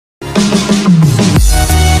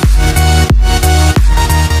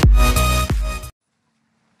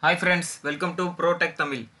Hi friends, welcome to ProTech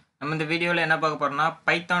Tamil. நம்ம இந்த வீடியோவில் என்ன பார்க்க போறோம்னா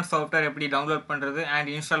பைத்தான் சாஃப்ட்வேர் எப்படி டவுன்லோட் பண்ணுறது அண்ட்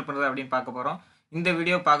இன்ஸ்டால் பண்ணுறது அப்படின்னு பார்க்க போகிறோம். இந்த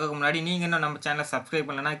வீடியோ பார்க்க முன்னாடி நீங்கள் இன்னும் நம்ம சேனலை சப்ஸ்கிரைப்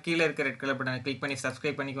பண்ணலன்னா கீழே இருக்க ரெட் கலர் பட்டனை கிளிக் பண்ணி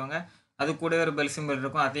சப்ஸ்கிரைப் பண்ணிக்கோங்க. அது கூட ஒரு பெல் சிம்பிள்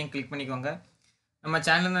இருக்கும், அதையும் கிளிக் பண்ணிக்கோங்க. நம்ம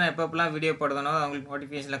சேனலில் நான் எப்பப்பெல்லாம் வீடியோ போடுறதுனோ அவங்களுக்கு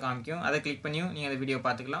நோட்டிஃபிகேஷனில் காமிக்கும், அதை கிளிக் பண்ணியும் நீங்கள் அந்த வீடியோ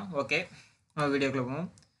பார்த்துக்கலாம். ஓகே, நம்ம வீடியோக்குள்ளே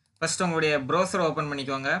போவோம். ஃபஸ்ட்டு உங்களுடைய ப்ரௌசரை ஓப்பன்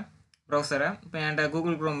பண்ணிக்கோங்க. ப்ரௌசரை இப்போ என்கிட்ட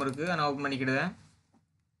கூகுள் க்ரோம் இருக்குது, நான் ஓப்பன் பண்ணிக்கிடுவேன்.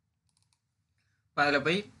 இப்போ அதில்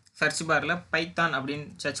போய் சர்ச் பாரில் பைத்தான் அப்படின்னு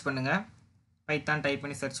சர்ச் பண்ணுங்கள். பைத்தான் டைப்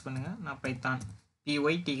பண்ணி சர்ச் பண்ணுங்கள். நான் பைத்தான்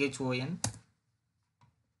PYTHON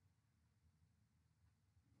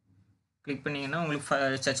கிளிக் பண்ணிங்கன்னா உங்களுக்கு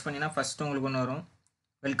சர்ச் பண்ணிங்கன்னா ஃபஸ்ட்டு உங்களுக்கு ஒன்று வரும்,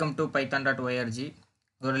 வெல்கம் டு python.org.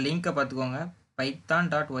 அதோட லிங்க்கை பார்த்துக்கோங்க,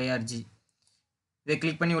 python.org. இதை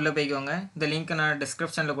கிளிக் பண்ணி உள்ளே போய்க்கோங்க. இந்த லிங்க்கை நான்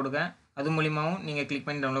டிஸ்கிரிப்ஷனில் கொடுக்கேன், அது மூலிமாவும் நீங்கள் கிளிக்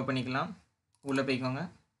பண்ணி டவுன்லோட் பண்ணிக்கலாம். உள்ளே போய்க்கோங்க.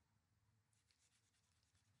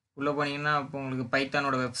 உள்ளே போனீங்கன்னா இப்போ உங்களுக்கு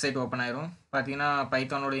பைத்தானோட வெப்சைட் ஓப்பன் ஆயிரும். பார்த்தீங்கன்னா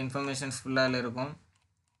பைத்தானோட இன்ஃபர்மேஷன்ஸ் ஃபுல்லாக இருக்கும்.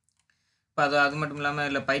 இப்போ அது மட்டும் இல்லாமல்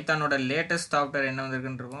இல்லை பைத்தானோட லேட்டஸ்ட் சாஃப்ட்வேர் என்ன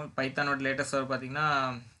வந்திருக்குன்னு இருக்கும். பைத்தானோட லேட்டஸ்ட் சாஃப்ட்வேர் பார்த்தீங்கன்னா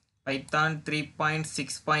பைத்தான்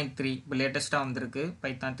 3.6.3 இப்போ லேட்டஸ்ட்டாக வந்திருக்கு.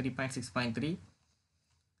 பைத்தான் 3.6.3.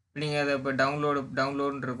 இப்போ நீங்கள் அதை இப்போ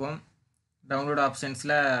டவுன்லோடுன்னு இருக்கும். டவுன்லோட்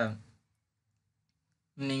ஆப்ஷன்ஸில்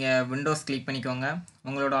நீங்கள் விண்டோஸ் கிளிக் பண்ணிக்கோங்க.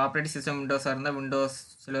 உங்களோட ஆப்ரேட்டிங் சிஸ்டம் விண்டோஸாக இருந்தால் விண்டோஸ்,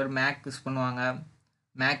 சிலர் மேக் யூஸ் பண்ணுவாங்க.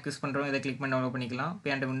 மேக் யூஸ் பண்ணுறவங்க இதை கிளிக் பண்ணி டவுன்லோட் பண்ணிக்கலாம். இப்போ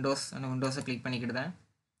என்கிட்ட அந்த விண்டோஸை கிளிக் பண்ணிக்கிடுதேன்.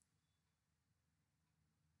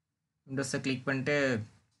 விண்டோஸை கிளிக் பண்ணிட்டு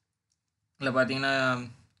இதில் பார்த்தீங்கன்னா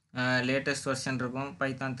லேட்டஸ்ட் வெர்ஷன் இருக்கும்,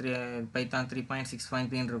 பைத்தான்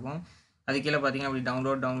 3.6.3 இருக்கும். அது கீழே பார்த்தீங்கன்னா அப்படி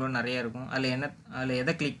டவுன்லோட் நிறைய இருக்கும். அதில்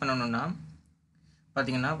எதை கிளிக் பண்ணணுன்னா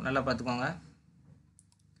பார்த்தீங்கன்னா நல்லா பார்த்துக்கோங்க,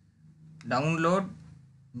 download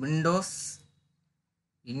Windows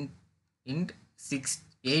int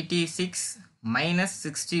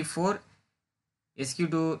 86-64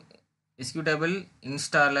 executable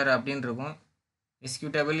installer அப்படின்னு இருக்கும்.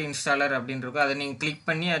 எக்ஸிக்யூட்டபிள் இன்ஸ்டாலர் அப்படின்னு இருக்கும். அதை நீங்கள் கிளிக்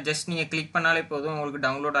பண்ணி ஜஸ்ட் நீங்கள் கிளிக் பண்ணாலே போதும், உங்களுக்கு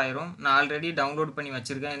டவுன்லோட் ஆயிரும். நான் ஆல்ரெடி டவுன்லோட் பண்ணி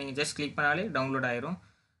வச்சுருக்கேன். நீங்கள் ஜஸ்ட் கிளிக் பண்ணாலே டவுன்லோட் ஆயிரும்.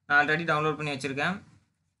 நான் ஆல்ரெடி டவுன்லோட் பண்ணி வச்சுருக்கேன்,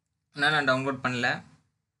 ஆனால் நான் டவுன்லோட் பண்ணல.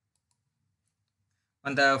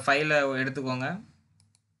 அந்த ஃபைலை எடுத்துக்கோங்க.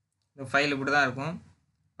 இந்த ஃபைல் இப்படி தான் இருக்கும்.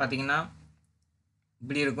 பார்த்தீங்கன்னா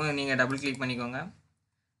இப்படி இருக்கும். நீங்கள் டபுள் கிளிக் பண்ணிக்கோங்க.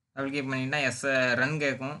 டபுள் கிளிக் பண்ணிங்கன்னா ரன்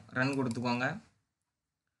கேட்கும், ரன் கொடுத்துக்கோங்க.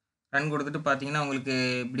 ரன் கொடுத்துட்டு பார்த்தீங்கன்னா உங்களுக்கு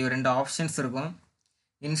இப்படி 2 ஆப்ஷன்ஸ் இருக்கும்.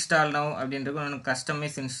 இன்ஸ்டால் நவ் அப்படின்றது எனக்கு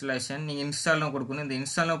கஸ்டமைஸ் இன்ஸ்டாலேஷன். நீங்கள் இன்ஸ்டால் நவ் கொடுக்கணும். இந்த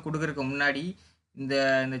இன்ஸ்டால் நவ் கொடுக்குறதுக்கு முன்னாடி இந்த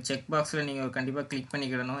செக் பாக்ஸில் நீங்கள் கண்டிப்பாக கிளிக்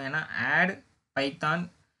பண்ணிக்கிடணும். ஏன்னா ஆட் பைத்தான்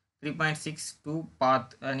 3.6 to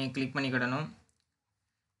பாத் அதை நீங்கள் கிளிக் பண்ணிக்கிடணும்.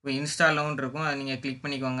 இப்போ இன்ஸ்டால் நவ்னு இருக்கும், அதை நீங்கள் கிளிக்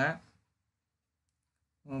பண்ணிக்கோங்க.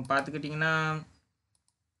 பார்த்துக்கிட்டிங்கன்னா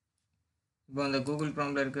இப்போ இந்த கூகுள்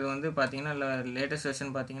க்ரோமில் இருக்கிறது வந்து பார்த்தீங்கன்னா இல்லை லேட்டஸ்ட் வெர்ஷன்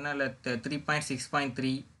பார்த்தீங்கன்னா இல்லை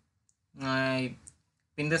 3.6.3.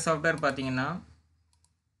 இந்த சாஃப்ட்வேர் பார்த்தீங்கன்னா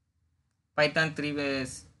பைத்தான்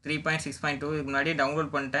 3.6.2 இதுக்கு முன்னாடியே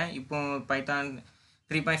டவுன்லோட் பண்ணிட்டேன். இப்போ பைத்தான்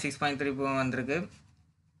 3.6.3 இப்போ வந்திருக்கு.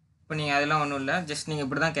 இப்போ நீங்கள் அதெல்லாம் ஒன்றும் இல்லை, ஜஸ்ட் நீங்கள்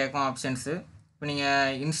இப்படி தான் கேட்கும் ஆப்ஷன்ஸு. இப்போ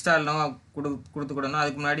நீங்கள் இன்ஸ்டால்னும் கொடுத்துக்கிடணும்.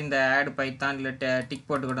 அதுக்கு முன்னாடி இந்த ஆட் பைத்தான் இல்லை டிக்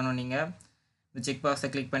போட்டுக்கிடணும். நீங்கள் இந்த செக் பாக்ஸை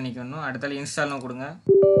கிளிக் பண்ணிக்கணும். அடுத்தால இன்ஸ்டால்னும் கொடுங்க.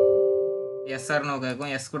 எஸ்ஆர்னோ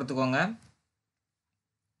கேட்கும், எஸ் கொடுத்துக்கோங்க.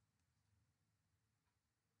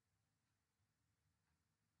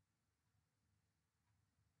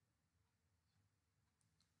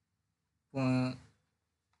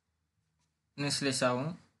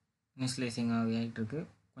 இனிஷியலைசிங் ஆகிட்டுருக்கு,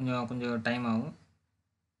 கொஞ்சம் டைம் ஆகும்.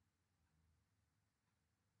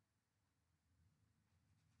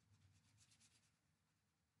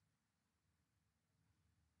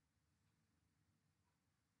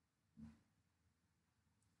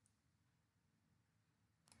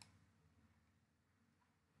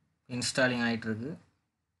 இன்ஸ்டாலிங் ஆகிட்டுருக்கு.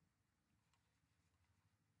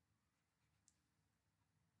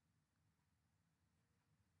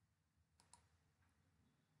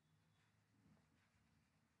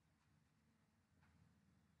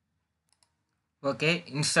 ஓகே,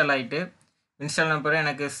 இன்ஸ்டால் ஆகிட்டு. இன்ஸ்டால் பண்ண பிறகு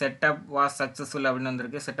எனக்கு செட்டப் வாஸ் சக்ஸஸ்ஃபுல் அப்படின்னு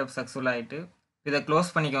வந்திருக்கு. செட்டப் சக்ஸஸ்ஃபுல் ஆகிட்டு இதை க்ளோஸ்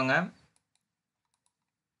பண்ணிக்கோங்க.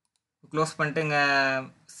 க்ளோஸ் பண்ணிட்டு இங்கே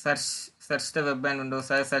search the web and Windows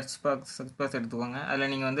search box எடுத்துக்கோங்க.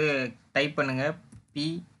 அதில் நீங்கள் வந்து டைப் பண்ணுங்கள் PY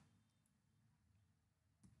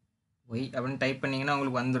அப்படின்னு டைப் பண்ணிங்கன்னா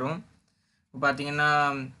உங்களுக்கு வந்துடும். இப்போ பார்த்தீங்கன்னா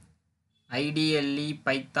IDLE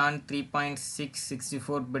பைத்தான்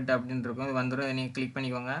 3.664 பிட் அப்படின்னு இருக்கும், இது வந்துடும். இதை நீங்கள் கிளிக்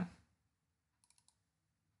பண்ணிக்கோங்க.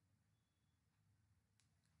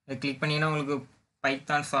 இதை கிளிக் பண்ணிங்கன்னா உங்களுக்கு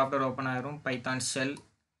பைத்தான் சாஃப்ட்வேர் ஓப்பன் ஆகிரும். பைத்தான் ஷெல்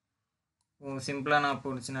சிம்பிளாக நான்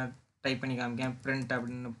பிடிச்சி டைப் பண்ணி காமிக்கேன். பிரிண்ட்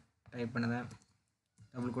அப்படின்னு டைப் பண்ணுவேன்.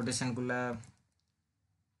 Double கொட்டேஷனுக்குள்ளே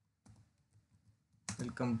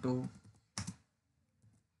welcome to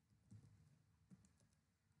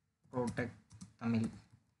pro tech Tamil.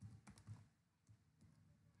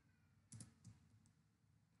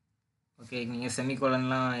 Okay, நீங்கள்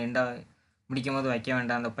செமிகோலன்லாம் முடிக்கும் போது வைக்க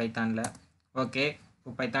வேண்டாம் அந்த பைத்தானில். ஓகே,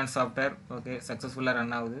 இப்போ பைத்தான் சாஃப்ட்வேர் ஓகே சக்ஸஸ்ஃபுல்லாக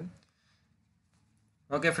ரன் ஆகுது.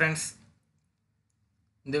 ஓகே ஃப்ரெண்ட்ஸ்,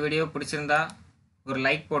 இந்த வீடியோ பிடிச்சிருந்தா ஒரு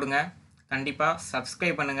லைக் போடுங்க, கண்டிப்பாக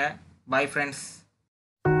சப்ஸ்கிரைப் பண்ணுங்கள். Bye friends.